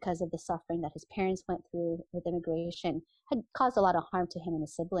was just because of the suffering that his parents went through with immigration had caused a lot of harm to him and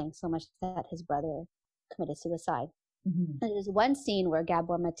his siblings, so much that his brother committed suicide. And there's one scene where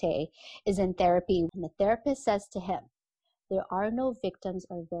Gabor Mate is in therapy, and the therapist says to him, "There are no victims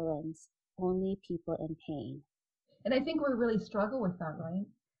or villains, only people in pain." And I think we really struggle with that, right?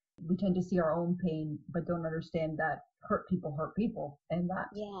 We tend to see our own pain, but don't understand that hurt people, and that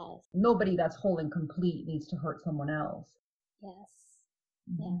Yes, nobody that's whole and complete needs to hurt someone else. yes,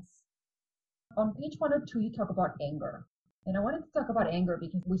 yes. On page 102, you talk about anger. And I wanted to talk about anger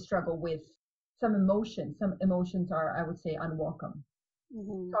because we struggle with some emotions. Some emotions are, I would say, unwelcome.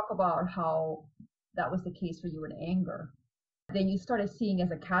 Talk about how that was the case for you in anger. Then you started seeing as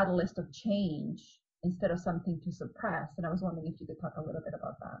a catalyst of change instead of something to suppress. And I was wondering if you could talk a little bit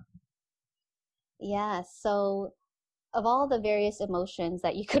about that. Yeah, so of all the various emotions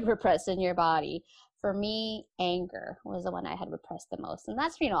that you could repress in your body, for me, anger was the one I had repressed the most. And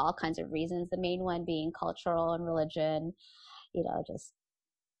that's for, all kinds of reasons. The main one being cultural and religion, just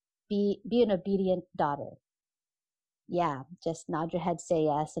be an obedient daughter. Yeah, just nod your head, say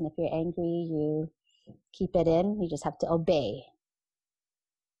yes. And if you're angry, you keep it in. You just have to obey.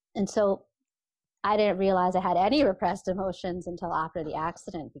 And so I didn't realize I had any repressed emotions until after the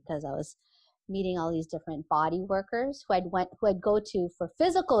accident, because I was meeting all these different body workers who I'd go to for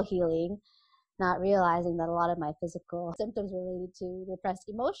physical healing, not realizing that a lot of my physical symptoms related to repressed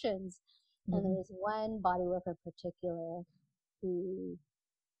emotions. And there was one body worker in particular who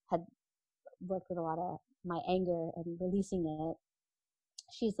had worked with a lot of my anger and releasing it.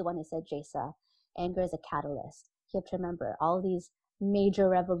 She's the one who said, "Jasa, anger is a catalyst. You have to remember all these major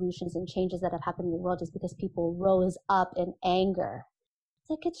revolutions and changes that have happened in the world is because people rose up in anger." It's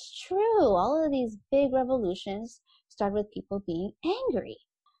like, it's true. All of these big revolutions started with people being angry.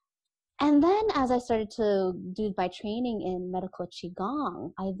 And then as I started to do my training in medical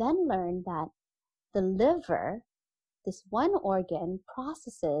Qigong, I then learned that the liver, this one organ,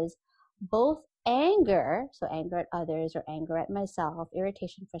 processes both anger, so anger at others or anger at myself,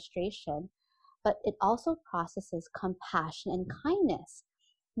 irritation, frustration, but it also processes compassion and kindness,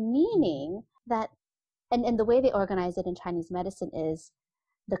 meaning that, and the way they organize it in Chinese medicine is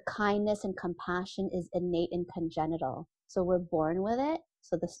the kindness and compassion is innate and congenital. So we're born with it.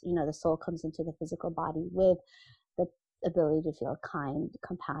 So this, the soul comes into the physical body with the ability to feel kind,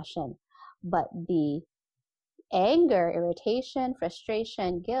 compassion. But the anger, irritation,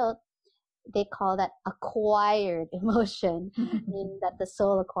 frustration, guilt, they call that acquired emotion, meaning that the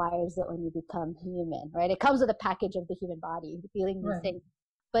soul acquires it when you become human, right? It comes with a package of the human body, feeling these things.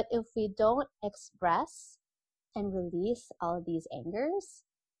 But if we don't express and release all of these angers,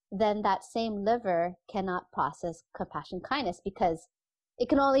 then that same liver cannot process compassion, kindness, because it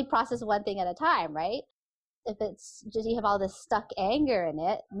can only process one thing at a time, right? If it's just you have all this stuck anger in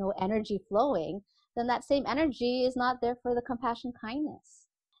it, no energy flowing, then that same energy is not there for the compassion, kindness.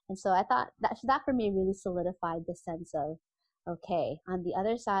 And so I thought that for me really solidified the sense of, okay, on the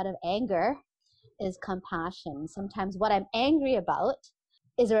other side of anger is compassion. Sometimes what I'm angry about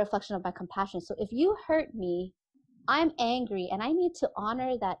is a reflection of my compassion. So if you hurt me, I'm angry, and I need to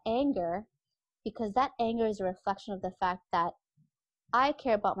honor that anger, because that anger is a reflection of the fact that I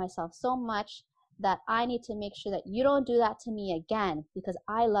care about myself so much that I need to make sure that you don't do that to me again, because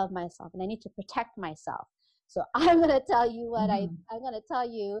I love myself and I need to protect myself. So I'm going to tell you what I'm going to tell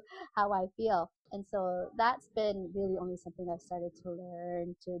you how I feel. And so that's been really only something I've started to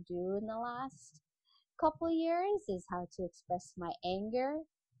learn to do in the last couple of years, is how to express my anger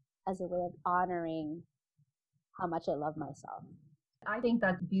as a way of honoring how much I love myself. I think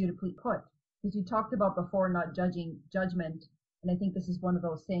that's beautifully put, because you talked about before not judging judgment. And I think this is one of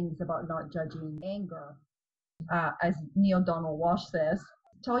those things about not judging anger. As Neale Donald Walsch says,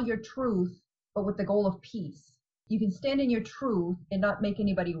 tell your truth, but with the goal of peace. You can stand in your truth and not make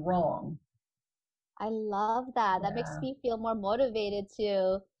anybody wrong. I love that. That makes me feel more motivated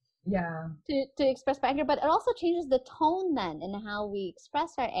to express my anger, but it also changes the tone then in how we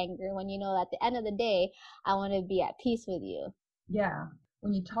express our anger when, at the end of the day, I want to be at peace with you. Yeah.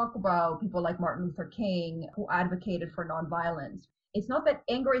 When you talk about people like Martin Luther King, who advocated for nonviolence, it's not that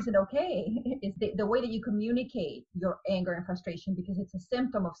anger isn't okay. It's the way that you communicate your anger and frustration, because it's a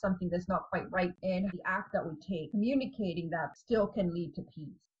symptom of something that's not quite right. And the act that we take, communicating that, still can lead to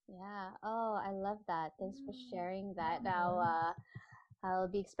peace. Yeah. Oh, I love that. Thanks for sharing that. Now, I'll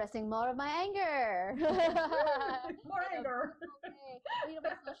be expressing more of my anger. More anger. Okay. My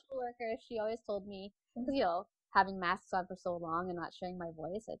social worker, she always told me, because, having masks on for so long and not sharing my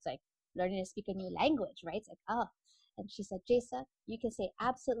voice, it's like learning to speak a new language, right? It's like, oh. And she said, Jasa, you can say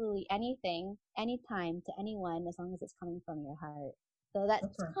absolutely anything, anytime to anyone as long as it's coming from your heart. So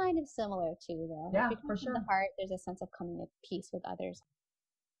that's right. Kind of similar to for sure. The heart, there's a sense of coming at peace with others.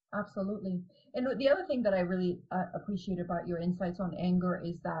 Absolutely. And the other thing that I really appreciate about your insights on anger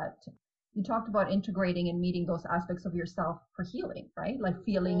is that you talked about integrating and meeting those aspects of yourself for healing, right? Like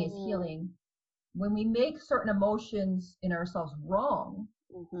feeling is healing. When we make certain emotions in ourselves wrong,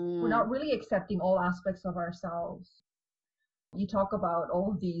 we're not really accepting all aspects of ourselves. You talk about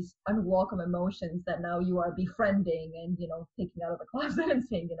all of these unwelcome emotions that now you are befriending and, taking out of the closet and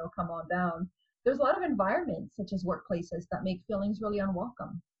saying, come on down. There's a lot of environments, such as workplaces, that make feelings really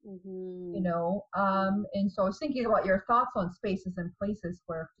unwelcome. And so I was thinking about your thoughts on spaces and places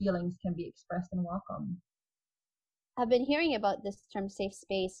where feelings can be expressed and welcome. I've been hearing about this term safe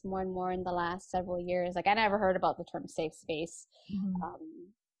space more and more in the last several years. Like, I never heard about the term safe space.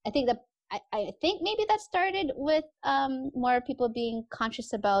 I think maybe that started with more people being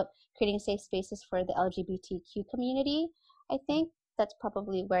conscious about creating safe spaces for the LGBTQ community. I think that's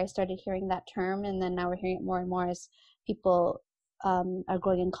probably where I started hearing that term, and then now we're hearing it more and more as people are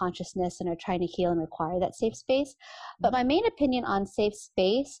growing in consciousness and are trying to heal and require that safe space. But my main opinion on safe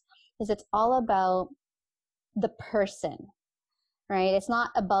space is it's all about the person, right? It's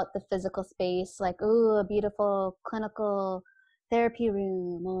not about the physical space, like, ooh, a beautiful clinical therapy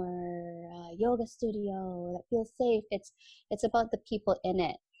room or a yoga studio that feels safe. It's about the people in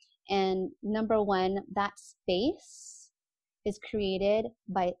it. And number one, that space is created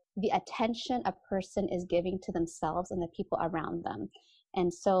by the attention a person is giving to themselves and the people around them.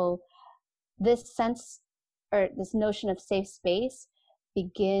 And so this sense or this notion of safe space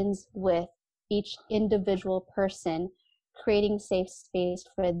begins with each individual person creating safe space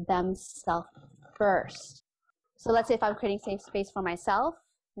for themselves first. So let's say if I'm creating safe space for myself,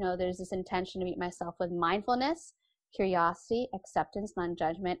 there's this intention to meet myself with mindfulness, curiosity, acceptance,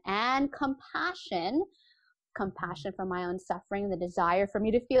 non-judgment, and compassion for my own suffering, the desire for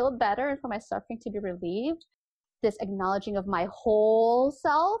me to feel better and for my suffering to be relieved, this acknowledging of my whole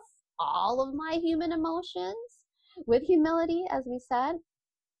self, all of my human emotions, with humility, as we said.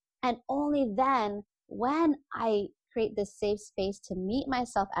 And only then, when I create this safe space to meet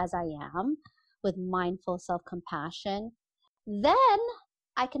myself as I am, with mindful self-compassion, then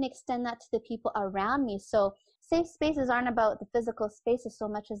I can extend that to the people around me. So safe spaces aren't about the physical spaces so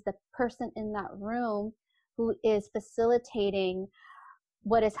much as the person in that room who is facilitating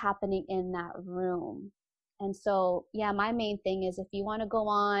what is happening in that room. And so, my main thing is if you want to go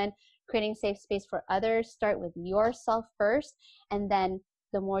on creating safe space for others, start with yourself first. And then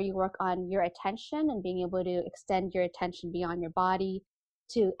the more you work on your attention and being able to extend your attention beyond your body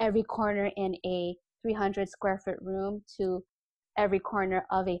to every corner in a 300 square foot room, to every corner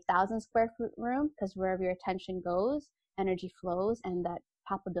of a 1,000 square foot room, because wherever your attention goes, energy flows, and that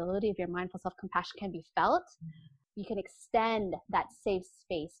palpability of your mindful self-compassion can be felt. You can extend that safe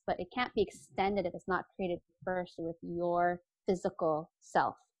space, but it can't be extended if it's not created first with your physical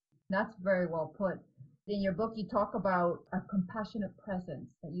self. That's very well put. In your book, you talk about a compassionate presence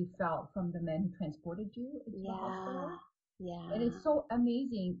that you felt from the men who transported you into the hospital. Yeah. And it's so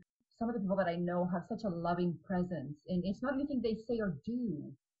amazing. Some of the people that I know have such a loving presence, and it's not anything they say or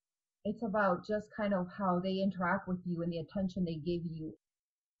do. It's about just kind of how they interact with you and the attention they give you.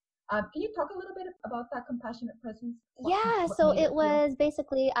 Can you talk a little bit about that compassionate presence? So it was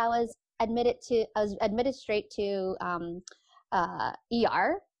basically I was admitted straight to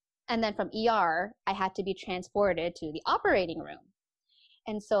ER, and then from ER I had to be transported to the operating room.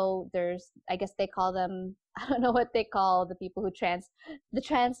 And so there's, I guess they call them, I don't know what they call the people who the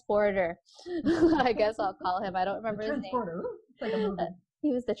transporter. I guess I'll call him. I don't remember his name. It's like a movie.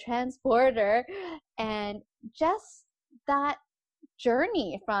 He was the transporter. And just that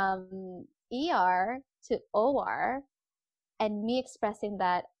journey from ER to OR and me expressing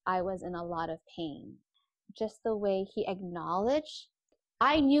that I was in a lot of pain. Just the way he acknowledged,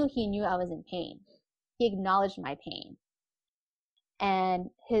 I knew he knew I was in pain. He acknowledged my pain. And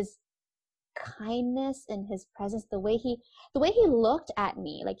his kindness and his presence, the way he looked at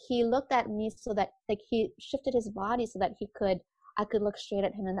me, like he looked at me so that like he shifted his body so that I could look straight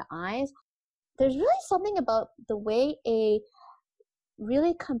at him in the eyes. There's really something about the way a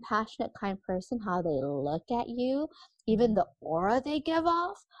really compassionate, kind person, how they look at you, even the aura they give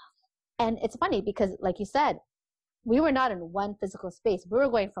off. And it's funny because, like you said, we were not in one physical space. We were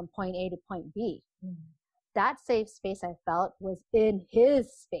going from point A to point B. that safe space I felt was in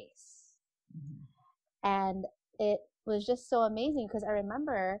his space. Mhm. And it was just so amazing because I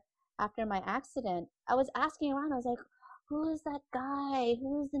remember after my accident, I was asking around. I was like, who is that guy?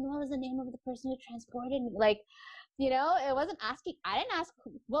 What was the name of the person who transported me? Like, it wasn't asking. I didn't ask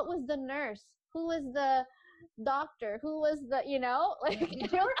what was the nurse, who was the doctor, who was the, like,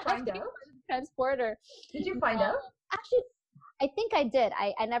 Did you ever find out? Transporter. Did you find out? Actually, I think I did.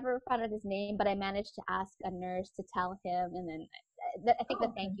 I never found out his name, but I managed to ask a nurse to tell him, and then I think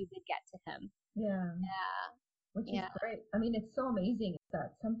the thank you did get to him. Yeah. Yeah. Which is great. I mean, it's so amazing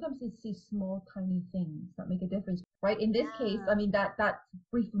that sometimes it's these small, tiny things that make a difference, right? In this case, I mean, that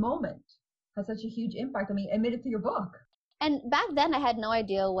brief moment has such a huge impact. I mean, admit it to your book. And back then, I had no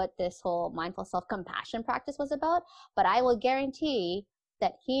idea what this whole mindful self-compassion practice was about, but I will guarantee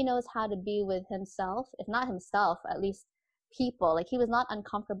that he knows how to be with himself, if not himself, at least people. Like, he was not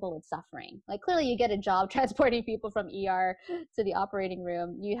uncomfortable with suffering. Like, clearly you get a job transporting people from ER to the operating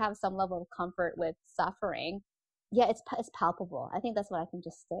room. You have some level of comfort with suffering. Yeah, it's palpable. I think that's what I can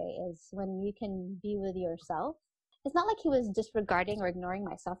just say is when you can be with yourself. It's not like he was disregarding or ignoring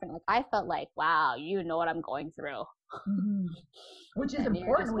my suffering. Like, I felt like, wow, you know what I'm going through. Mm-hmm. Which is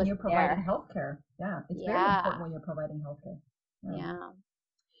important when you're providing healthcare. Yeah, it's very important when you're providing healthcare. Yeah.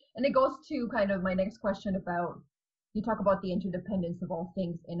 And it goes to kind of my next question about, you talk about the interdependence of all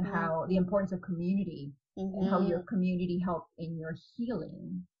things and how the importance of community and how your community helped in your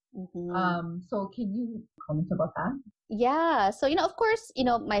healing. So can you comment about that? Yeah. So, of course,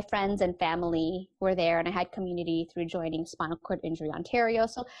 my friends and family were there, and I had community through joining Spinal Cord Injury Ontario.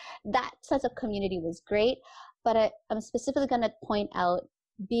 So that sense of community was great. But I'm specifically going to point out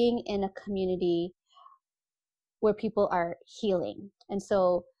being in a community where people are healing. And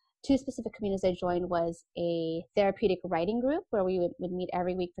so 2 specific communities I joined was a therapeutic writing group where we would meet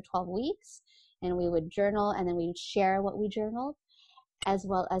every week for 12 weeks, and we would journal, and then we would share what we journaled, as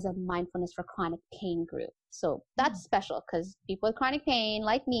well as a mindfulness for chronic pain group. So that's special because people with chronic pain,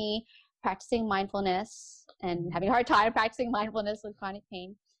 like me, practicing mindfulness and having a hard time practicing mindfulness with chronic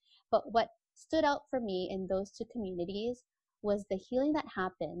pain. But what stood out for me in those 2 communities was the healing that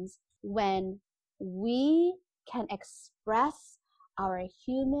happens when we can express our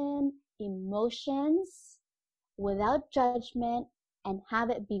human emotions without judgment and have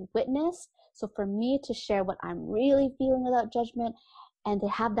it be witnessed. So for me to share what I'm really feeling without judgment, and to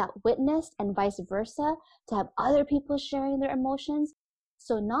have that witnessed, and vice versa, to have other people sharing their emotions.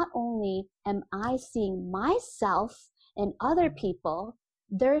 So not only am I seeing myself in other people,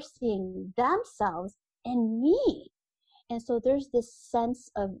 they're seeing themselves in me. And so there's this sense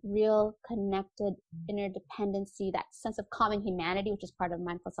of real connected interdependency, that sense of common humanity, which is part of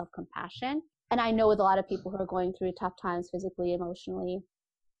mindful self-compassion. And I know with a lot of people who are going through tough times physically, emotionally,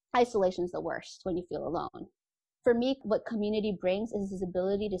 isolation is the worst when you feel alone. For me, what community brings is this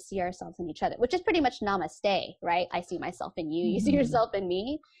ability to see ourselves in each other, which is pretty much namaste, right? I see myself in you, you see yourself in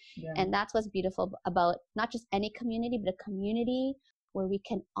me. Yeah. And that's what's beautiful about not just any community, but a community where we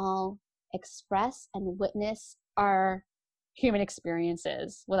can all express and witness our human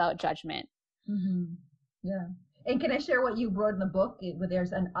experiences without judgment. Yeah. And can I share what you wrote in the book? Where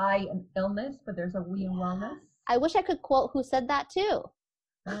there's an I in illness, but there's a we in wellness. I wish I could quote who said that too.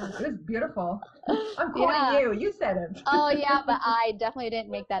 It was beautiful. I'm quoting you. You said it. Oh, yeah, but I definitely didn't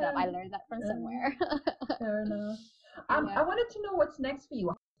make that up. I learned that from somewhere. Fair enough. I wanted to know what's next for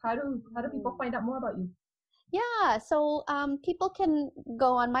you. How do people find out more about you? Yeah, so people can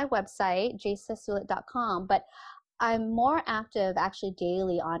go on my website, jaisasulit.com, but I'm more active actually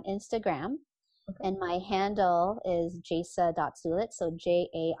daily on Instagram. Okay. And my handle is jaisa.sulit, so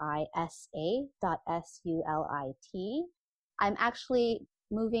jaisa.sulit. I'm actually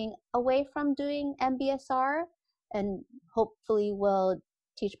moving away from doing MBSR and hopefully will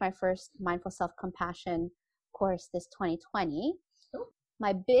teach my first mindful self-compassion course this 2020. Oh.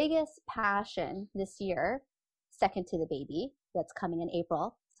 My biggest passion this year, second to the baby, that's coming in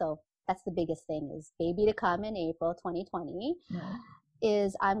April. So that's the biggest thing, is baby to come in April 2020. Yeah.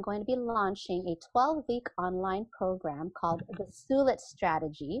 Is I'm going to be launching a 12-week online program called the Sulit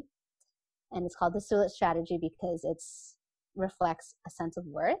Strategy. And it's called the Sulit Strategy because it's reflects a sense of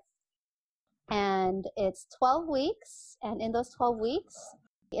worth. And it's 12 weeks. And in those 12 weeks,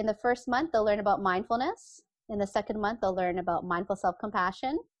 in the first month, they'll learn about mindfulness. In the second month, they'll learn about mindful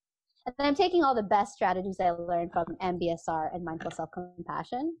self-compassion. And then I'm taking all the best strategies I learned from MBSR and mindful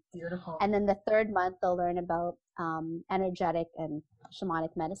self-compassion. Beautiful. And then the third month, they'll learn about energetic and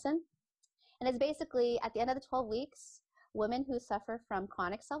shamanic medicine. And it's basically, at the end of the 12 weeks, women who suffer from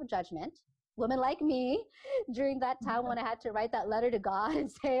chronic self-judgment women like me during that time when I had to write that letter to God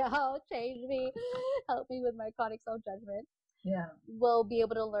and say, oh, change me, help me with my chronic self-judgment, will be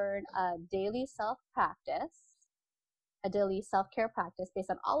able to learn a daily self-care practice based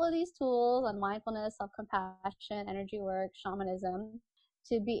on all of these tools on mindfulness, self-compassion, energy work, shamanism,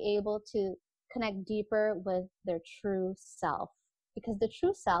 to be able to connect deeper with their true self. Because the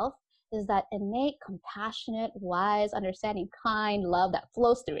true self is that innate, compassionate, wise, understanding, kind love that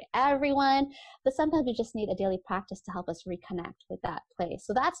flows through everyone. But sometimes we just need a daily practice to help us reconnect with that place.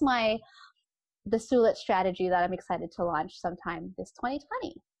 So that's the Sulit strategy that I'm excited to launch sometime this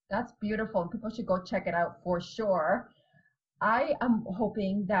 2020. That's beautiful. People should go check it out for sure. I am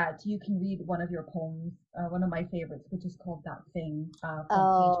hoping that you can read one of your poems, one of my favorites, which is called That Thing, from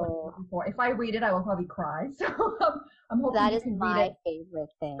page 144. If I read it, I will probably cry. So I'm hoping that you is can my read it favorite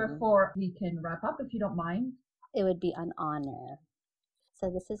thing. Before we can wrap up, if you don't mind. It would be an honor. So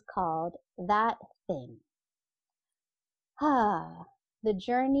this is called That Thing. The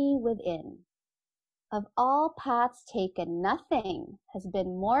journey within. Of all paths taken, nothing has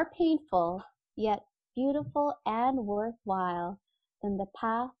been more painful, yet beautiful and worthwhile than the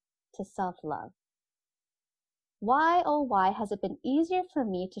path to self-love. Why, oh why, has it been easier for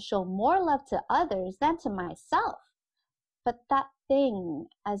me to show more love to others than to myself? But that thing,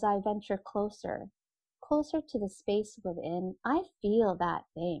 as I venture closer to the space within, I feel that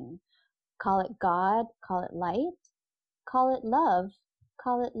thing. Call it God, call it light, call it love,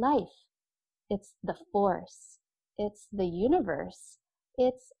 call it life. It's the force. It's the universe.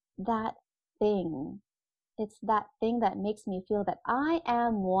 It's that thing. It's that thing that makes me feel that I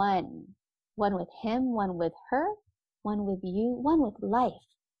am one. One with him, one with her, one with you, one with life.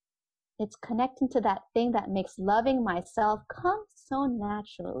 It's connecting to that thing that makes loving myself come so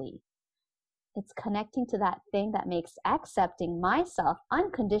naturally. It's connecting to that thing that makes accepting myself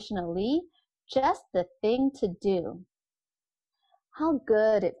unconditionally just the thing to do. How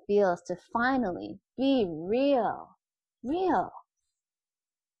good it feels to finally be real. Real.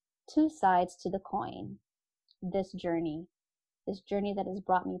 Two sides to the coin. This journey that has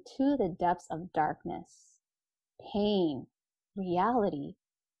brought me to the depths of darkness, pain, reality,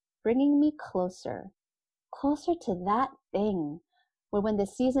 bringing me closer to that thing where when the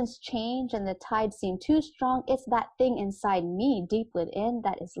seasons change and the tides seem too strong, it's that thing inside me, deep within,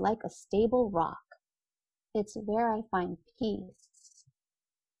 that is like a stable rock. It's where I find peace.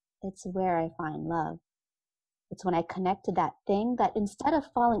 It's where I find love. It's when I connect to that thing that instead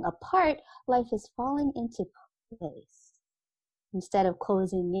of falling apart, life is falling into place. Instead of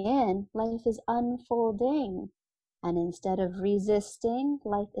closing in, life is unfolding. And instead of resisting,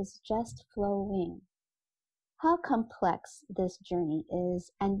 life is just flowing. How complex this journey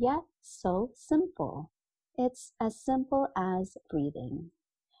is, and yet so simple. It's as simple as breathing.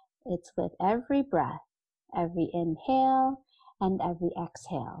 It's with every breath, every inhale, and every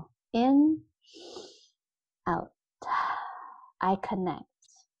exhale. In, out. I connect.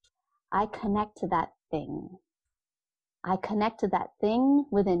 I connect to that thing. I connect to that thing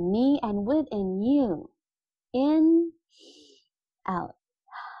within me and within you. In, out.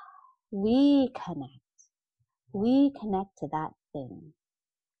 We connect. We connect to that thing.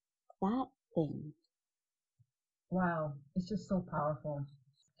 That thing. Wow, it's just so powerful.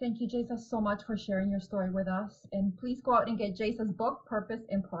 Thank you, Jasa, so much for sharing your story with us. And please go out and get Jasa's book, Purpose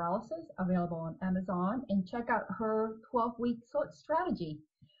in Paralysis, available on Amazon, and check out her 12-week strategy.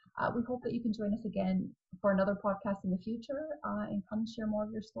 We hope that you can join us again for another podcast in the future and come share more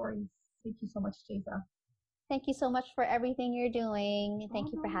of your stories. Thank you so much, Jasa. Thank you so much for everything you're doing.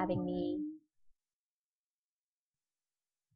 Thank you for having me.